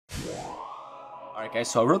Alright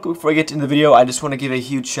guys, so real quick before I get into the video, I just want to give a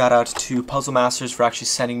huge shout out to Puzzle Masters for actually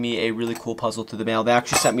sending me a really cool puzzle through the mail. They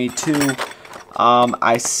actually sent me two.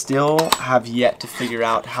 I still have yet to figure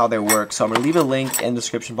out how they work, so I'm going to leave a link in the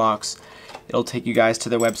description box. It'll take you guys to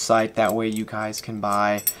their website, that way you guys can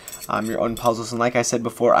buy your own puzzles. And like I said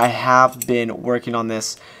before, I have been working on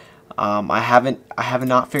this. I have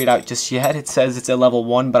not figured out just yet. It says it's a level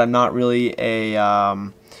 1, but I'm not really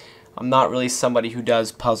somebody who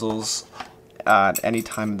does puzzles at any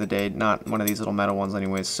time of the day, not one of these little metal ones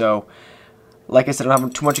anyways. So like I said, I don't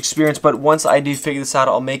have too much experience, but once I do figure this out,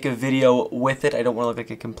 I'll make a video with it. I don't want to look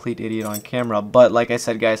like a complete idiot on camera, but like I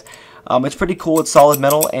said guys, it's pretty cool. It's solid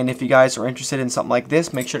metal, and if you guys are interested in something like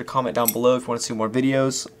this, make sure to comment down below if you want to see more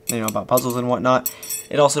videos, about puzzles and whatnot.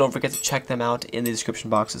 And also don't forget to check them out in the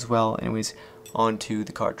description box as well. Anyways, on to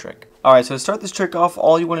the card trick. Alright, so to start this trick off,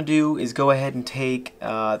 all you want to do is go ahead and take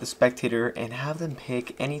the spectator and have them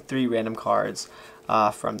pick any 3 random cards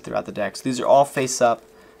from throughout the deck. So these are all face up.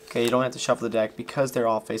 Okay, you don't have to shuffle the deck because they're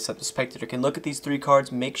all face up. The spectator can look at these 3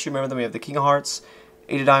 cards. Make sure, remember that we have the King of Hearts,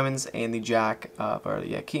 8 of Diamonds, and the Jack,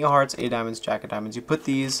 King of Hearts, 8 of Diamonds, Jack of Diamonds. You put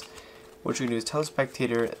these, what you're going to do is tell the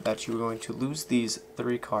spectator that you're going to lose these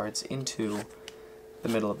 3 cards into the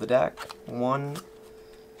middle of the deck. 1,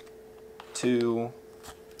 2,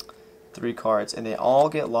 3 cards, and they all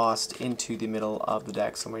get lost into the middle of the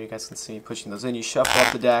deck. Somewhere you guys can see me pushing those in. You shuffle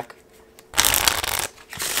up the deck.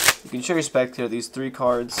 You can show your spectator these 3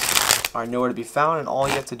 cards are nowhere to be found, and all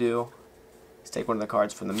you have to do is take one of the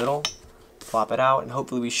cards from the middle, flop it out, and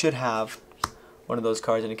hopefully we should have one of those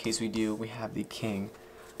cards. And in case we do, we have the King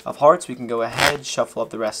of Hearts. We can go ahead, shuffle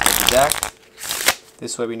up the rest of the deck.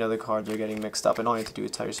 This way we know the cards are getting mixed up, and all you have to do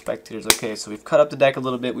is tell your spectators, okay, so we've cut up the deck a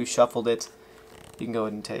little bit, we've shuffled it. You can go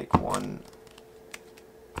ahead and take 1,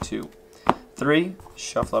 2, 3,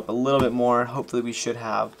 shuffle up a little bit more. Hopefully we should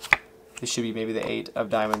have, this should be maybe the 8 of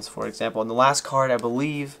Diamonds, for example. And the last card, I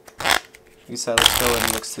believe, you said, let's go ahead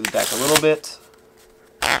and mix through the deck a little bit.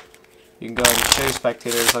 You can go ahead and show your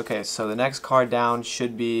spectators, okay, so the next card down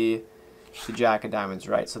should be the Jack of Diamonds,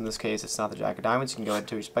 right? So in this case, it's not the Jack of Diamonds. You can go ahead and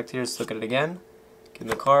tell your spectators, look at it again, give them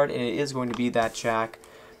the card, and it is going to be that Jack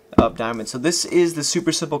of Diamonds. So this is the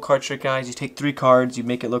super simple card trick, guys. You take 3 cards, you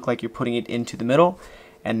make it look like you're putting it into the middle,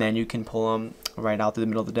 and then you can pull them right out through the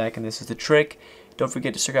middle of the deck, and this is the trick. Don't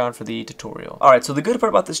forget to stick around for the tutorial. Alright, so the good part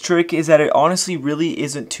about this trick is that it honestly really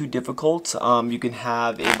isn't too difficult. You can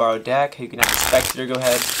have a borrowed deck, you can have the spectator go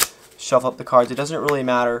ahead, shuffle up the cards. It doesn't really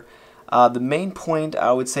matter. The main point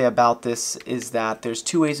I would say about this is that there's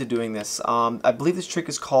 2 ways of doing this. I believe this trick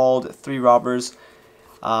is called 3 robbers.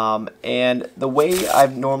 And the way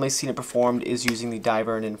I've normally seen it performed is using the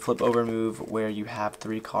diver and flip over move, where you have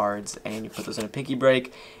 3 cards and you put those in a pinky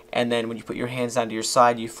break, and then when you put your hands down to your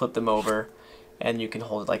side, you flip them over and you can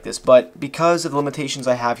hold it like this. But because of the limitations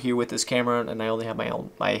I have here with this camera, and I only have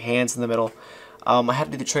my hands in the middle, I have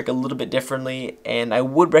to do the trick a little bit differently, and I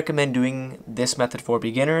would recommend doing this method for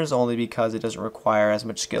beginners only because it doesn't require as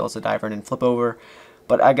much skill as a diver and flip over.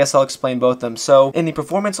 But I guess I'll explain both of them. So in the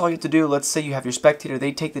performance, all you have to do, let's say you have your spectator,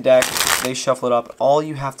 they take the deck, they shuffle it up. All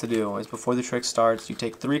you have to do is before the trick starts, you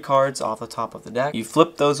take 3 cards off the top of the deck, you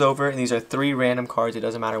flip those over, and these are 3 random cards. It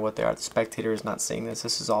doesn't matter what they are. The spectator is not seeing this.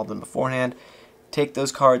 This is all done beforehand. Take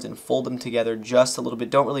those cards and fold them together just a little bit.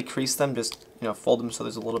 Don't really crease them, just fold them so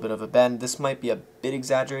there's a little bit of a bend. This might be a bit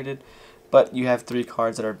exaggerated, but you have 3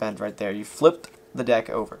 cards that are bent right there. You flip the deck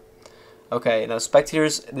over. Okay, now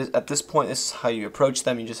spectators, at this point, this is how you approach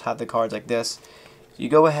them. You just have the cards like this. You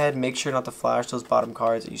go ahead, make sure not to flash those bottom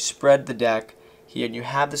cards. You spread the deck here, and you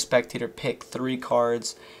have the spectator pick 3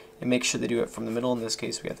 cards, and make sure they do it from the middle. In this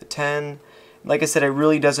case, we have the 10. Like I said, it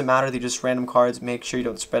really doesn't matter. They're just random cards. Make sure you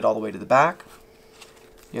don't spread all the way to the back.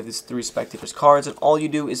 You have these 3 spectators cards, and all you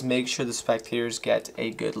do is make sure the spectators get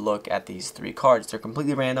a good look at these 3 cards. They're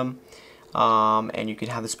completely random, and you can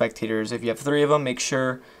have the spectators, if you have 3 of them, make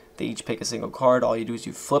sure they each pick a single card. All you do is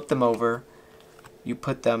you flip them over, you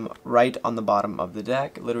put them right on the bottom of the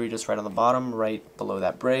deck, literally just right on the bottom, right below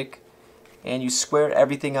that break, and you square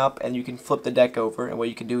everything up, and you can flip the deck over, and what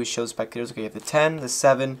you can do is show spectators, okay, you have the 10, the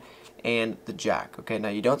 7, and the Jack. Okay, now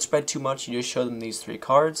you don't spread too much, you just show them these 3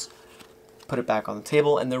 cards, put it back on the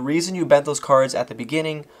table, and the reason you bent those cards at the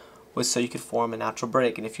beginning was so you could form a natural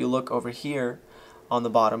break. And if you look over here on the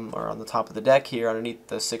bottom or on the top of the deck here underneath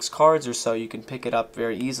the 6 cards or so, you can pick it up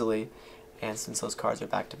very easily, and since those cards are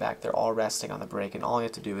back to back, they're all resting on the break, and all you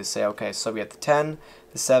have to do is say, okay, so we have the 10,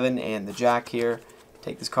 the 7, and the Jack here.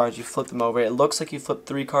 Take these cards, you flip them over. It looks like you flipped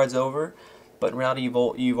 3 cards over, but in reality you've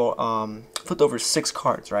flipped over 6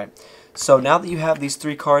 cards, right? So now that you have these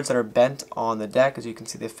 3 cards that are bent on the deck, as you can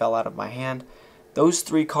see they fell out of my hand, those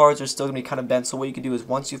 3 cards are still going to be kind of bent. So what you can do is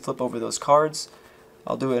once you flip over those cards,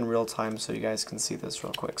 I'll do it in real time so you guys can see this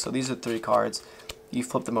real quick. So these are 3 cards. You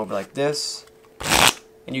flip them over like this,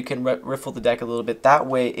 and you can riffle the deck a little bit. That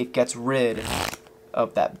way it gets rid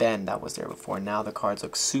of that bend that was there before. Now the cards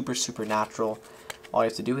look super, super natural. All you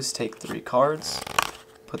have to do is take 3 cards,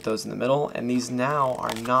 put those in the middle, and these now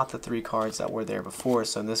are not the 3 cards that were there before.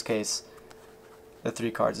 So in this case, the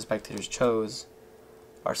 3 cards the spectators chose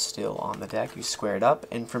are still on the deck. You square it up,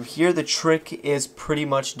 and from here the trick is pretty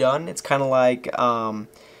much done. It's kind of like an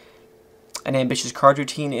ambitious card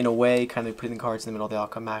routine in a way, kind of putting the cards in the middle, they all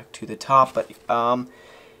come back to the top. But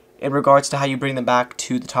in regards to how you bring them back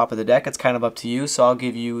to the top of the deck, it's kind of up to you. So I'll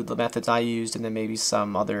give you the methods I used, and then maybe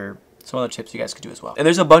some other tips you guys could do as well. And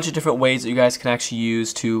there's a bunch of different ways that you guys can actually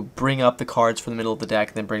use to bring up the cards from the middle of the deck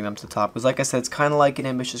and then bring them to the top. Because like I said, it's kind of like an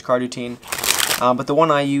ambitious card routine. But the one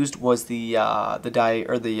I used was the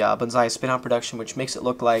Bonsai spin-out production, which makes it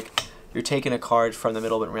look like you're taking a card from the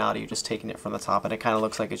middle, but in reality you're just taking it from the top, and it kind of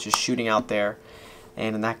looks like it's just shooting out there.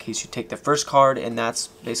 And in that case, you take the first card, and that's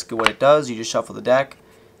basically what it does. You just shuffle the deck,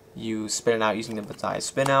 you spin it out using the Bonsai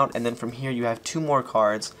spin-out, and then from here you have 2 more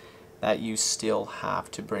cards that you still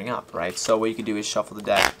have to bring up, right? So what you can do is shuffle the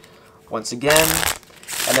deck once again,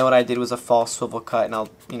 and then what I did was a false swivel cut, and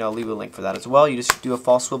I'll leave a link for that as well. You just do a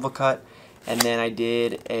false swivel cut. And then I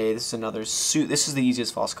did this is another suit. This is the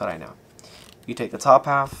easiest false cut I know. You take the top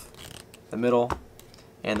half, the middle,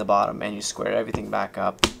 and the bottom, and you square everything back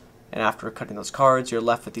up. And after cutting those cards, you're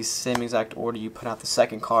left with the same exact order. You put out the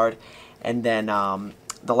second card, and then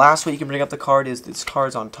the last way you can bring up the card is this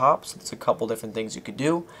card's on top. So there's a couple different things you could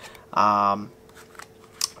do.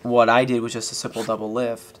 What I did was just a simple double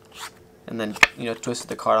lift, and then twisted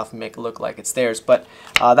the card off and make it look like it's theirs. But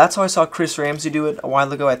that's how I saw Chris Ramsey do it a while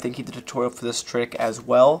ago. I think he did a tutorial for this trick as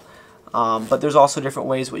well. But there's also different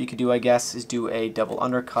ways. What you could do, I guess, is do a double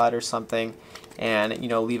undercut or something, and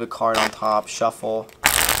leave a card on top, shuffle,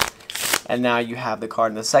 and now you have the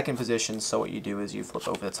card in the second position. So what you do is you flip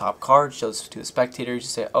over the top card, shows to the spectators. You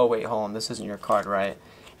say, "Oh wait, hold on, this isn't your card, right?"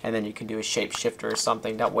 And then you can do a shapeshifter or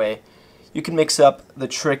something. That way you can mix up the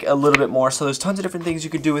trick a little bit more. So there's tons of different things you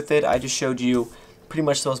could do with it. I just showed you pretty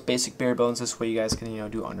much those basic bare bones. This way you guys can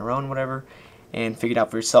do it on your own, whatever, and figure it out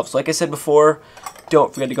for yourself. So like I said before,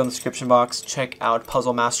 don't forget to go in the description box, check out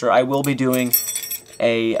Puzzle Master. I will be doing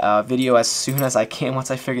a video as soon as I can once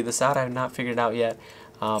I figure this out. I have not figured it out yet.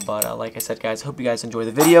 But like I said, guys, hope you guys enjoy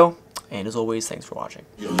the video. And as always, thanks for watching.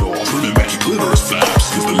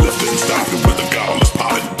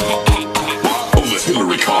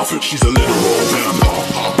 Hillary Coffin, she's a literal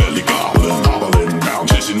vampire, belly goblin, hobbling down,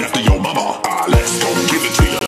 chasing after you.